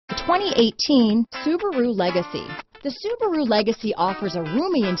2018 Subaru Legacy. The Subaru Legacy offers a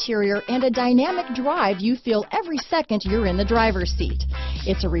roomy interior and a dynamic drive you feel every second you're in the driver's seat.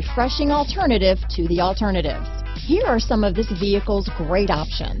 It's a refreshing alternative to the alternatives. Here are some of this vehicle's great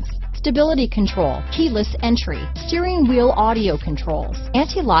options: stability control, keyless entry, steering wheel audio controls,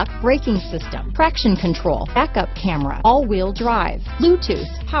 anti-lock braking system, traction control, backup camera, all-wheel drive, Bluetooth,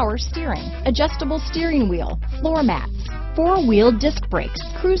 power steering, adjustable steering wheel, floor mats, four-wheel disc brakes,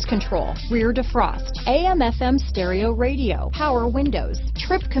 cruise control, rear defrost, AM/FM stereo radio, power windows,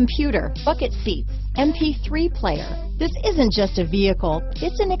 trip computer, bucket seats, MP3 player. This isn't just a vehicle,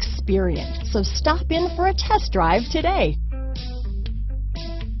 it's an experience. So stop in for a test drive today.